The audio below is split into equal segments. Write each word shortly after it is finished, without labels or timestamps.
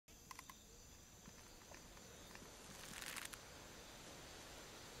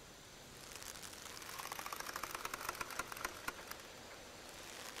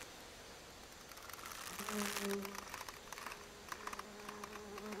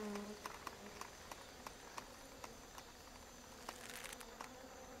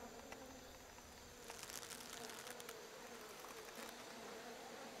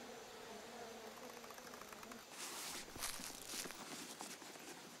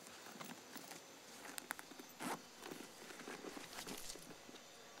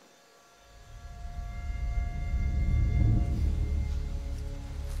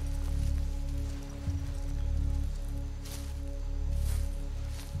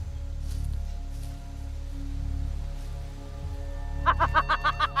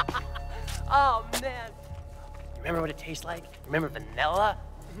Oh, man. Remember what it tastes like? Remember vanilla?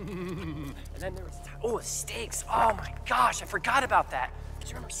 And then there was, steaks. Oh, my gosh, I forgot about that. Do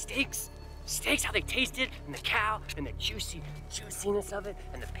you remember steaks? Steaks, how they tasted, and the cow, and the juiciness of it,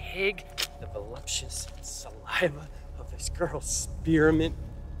 and the pig, the voluptuous saliva of this girl's spearmint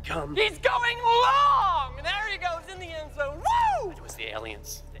gum. He's going long! There he goes in the end zone. Woo! It was the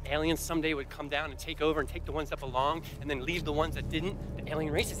aliens. The aliens someday would come down and take over and take the ones that belong, and then leave the ones that didn't. The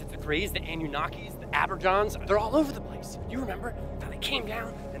alien races, it's the Greys, the Anunnakis, the Aberjons, they're all over the place. You remember how they came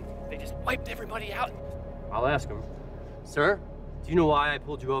down and they just wiped everybody out? I'll ask them. Sir, do you know why I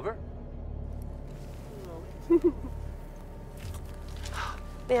pulled you over?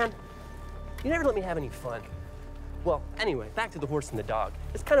 Man, you never let me have any fun. Well, anyway, back to the horse and the dog.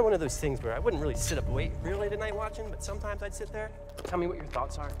 It's kind of one of those things where I wouldn't really sit up real late at night watching, but sometimes I'd sit there. Tell me what your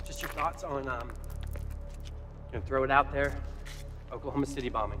thoughts are. Just your thoughts on, throw it out there. Oklahoma City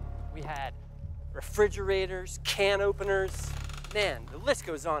bombing. We had refrigerators, can openers. Man, the list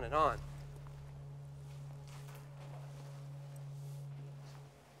goes on and on.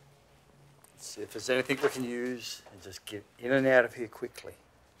 See if there's anything we can use and just get in and out of here quickly.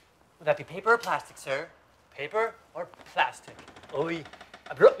 Would that be paper or plastic, sir? Paper or plastic? Oi,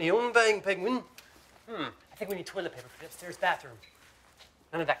 I brought my own bag, penguin. I think we need toilet paper for the upstairs bathroom.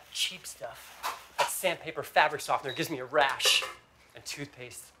 None of that cheap stuff. That sandpaper fabric softener gives me a rash. And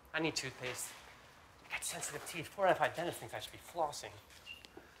toothpaste. I need toothpaste. I got sensitive teeth. 4 out of 5 dentists think I should be flossing.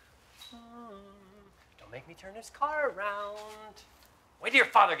 Don't make me turn this car around. Wait till your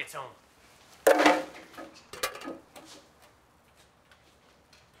father gets home.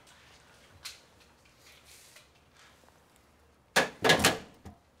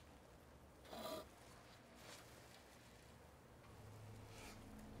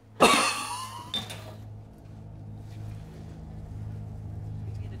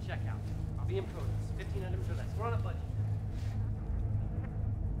 Be in produce. 15 items or less. We're on a budget.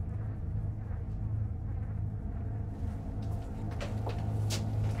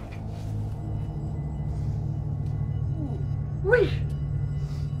 Whee!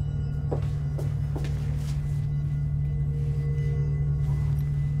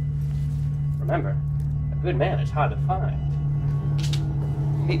 Remember, a good man is hard to find.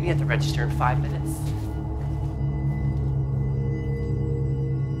 Meet me at the register in 5 minutes.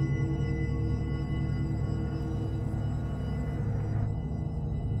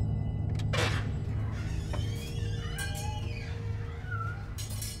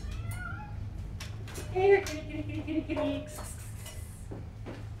 Here, kitty.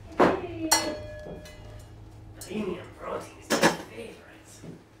 Premium protein is my favorite.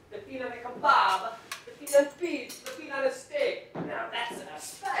 The feet on a kebab, the feet on beef, the feet on a steak. Now that's a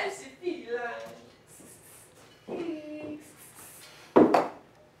spicy feline.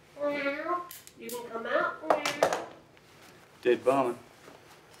 You can come out. Dead bombing.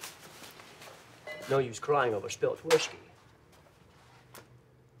 No use crying over spilt whiskey.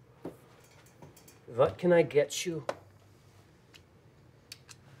 What can I get you?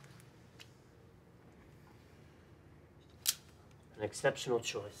 An exceptional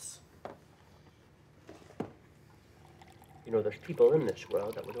choice. You know, there's people in this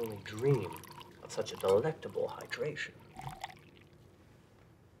world that would only dream of such a delectable hydration.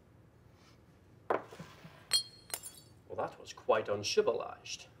 Well, that was quite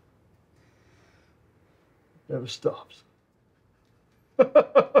uncivilized. Never stops.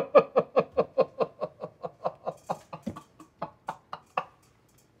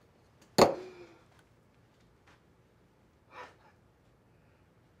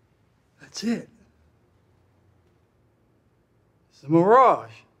 That's it. It's a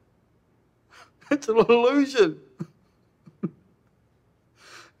mirage. It's an illusion.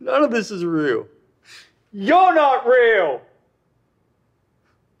 None of this is real. You're not real.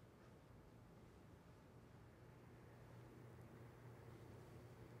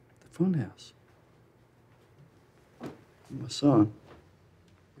 The funhouse. My son.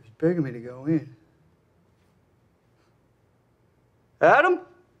 He was begging me to go in. Adam?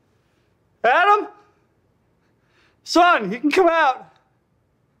 Adam? Son, you can come out.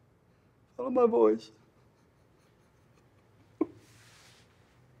 Follow my voice.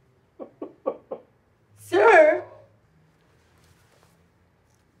 Sir?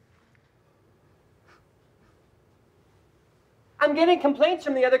 I'm getting complaints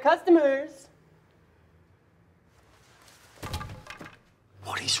from the other customers.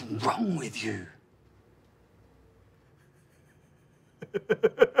 What is wrong with you?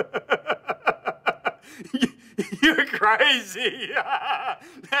 You're crazy.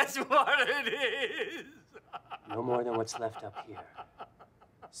 That's what it is. No more than what's left up here.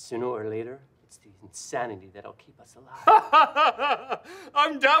 Sooner or later, it's the insanity that'll keep us alive.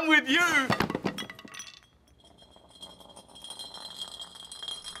 I'm done with you!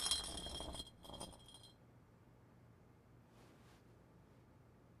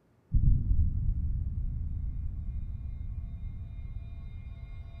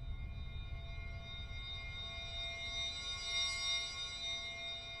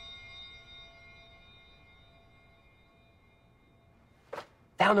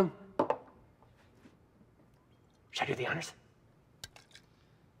 Found him. Should I do the honors?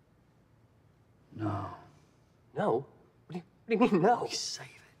 No. No? What do you mean, no? We save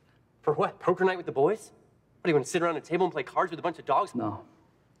it. For what? Poker night with the boys? What, do you want to sit around a table and play cards with a bunch of dogs? No.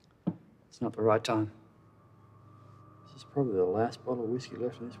 It's not the right time. This is probably the last bottle of whiskey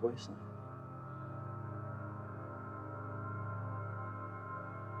left in this wasteland.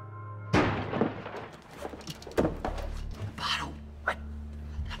 Bottle. What?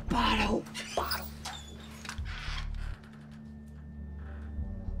 Bottle. Bottle.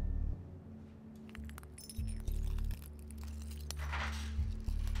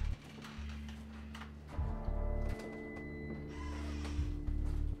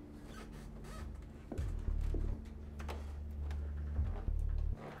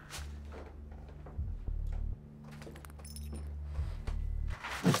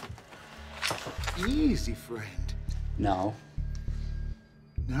 Easy, friend. No.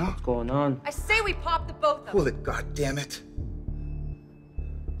 No? What's going on? I say we pop the both of them. Pull it, goddammit.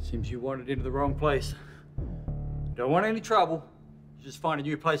 Seems you wandered into the wrong place. Don't want any trouble. Just find a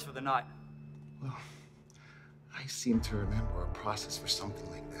new place for the night. Well, I seem to remember a process for something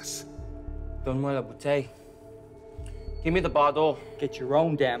like this. Donne-moi la bouteille. Give me the bottle. Get your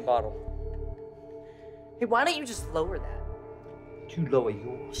own damn bottle. Hey, why don't you just lower that? You lower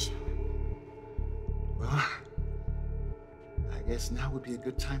yours. Well, I guess now would be a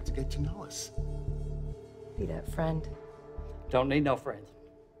good time to get to know us. Be that friend. Don't need no friends.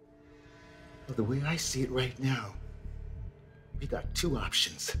 Well, the way I see it right now, we got two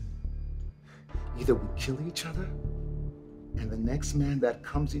options. Either we kill each other, and the next man that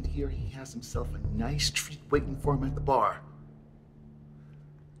comes in here, he has himself a nice treat waiting for him at the bar.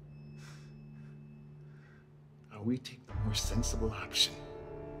 Or we take the more sensible option.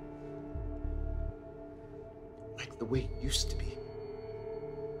 Like the way it used to be.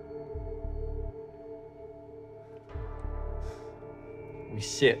 We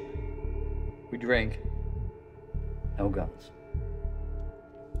sip. We drink. No guns.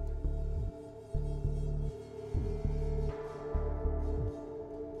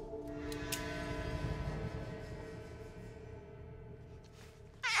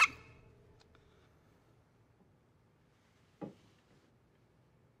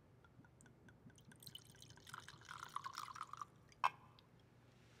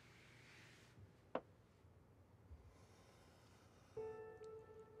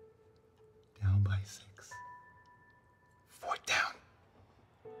 Down by 6. 4 down.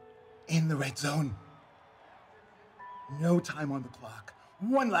 In the red zone. No time on the clock.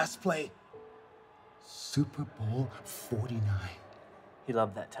 One last play. Super Bowl 49. He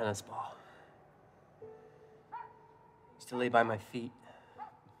loved that tennis ball. Used to lay by my feet,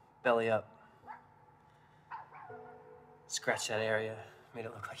 belly up. Scratched that area, made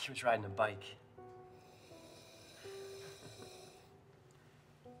it look like he was riding a bike.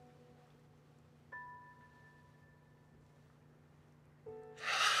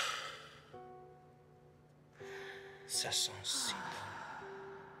 Ça sent si bon.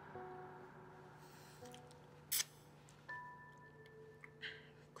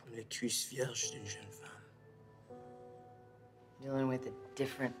 Comme les cuisses vierges d'une jeune femme. Dealing with a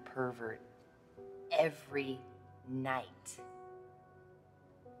different pervert every night.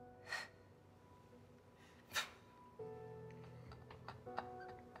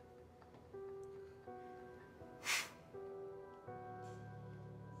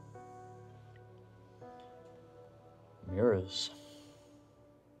 Mirrors.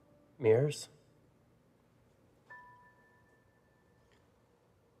 Mirrors?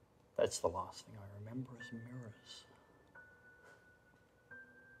 That's the last thing I remember is mirrors.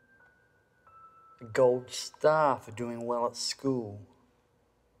 A gold star for doing well at school.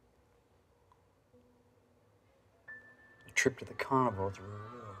 A trip to the carnival as a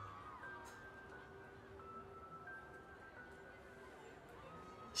reward.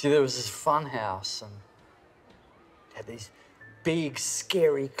 See, there was this fun house and it had these big,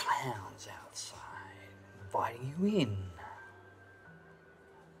 scary clowns outside inviting you in.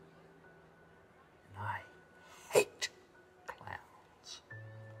 And I hate clowns.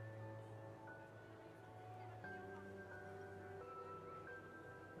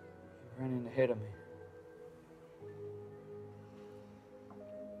 running ahead of me.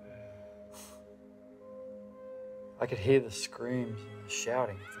 I could hear the screams and the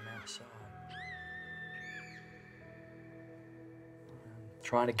shouting from outside. I'm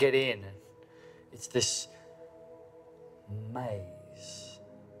trying to get in, and it's this maze.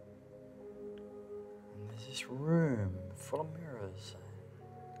 And there's this room full of mirrors.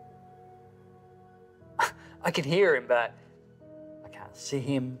 I can hear him, but I can't see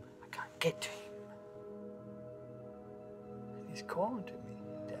him. I can't get to him. And he's calling to me,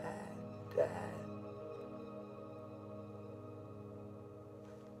 Dad, Dad.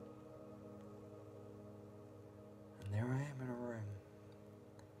 And there I am in a room,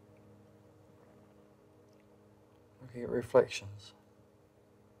 looking at reflections.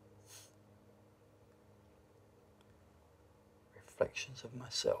 Reflections of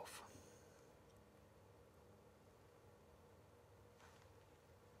myself.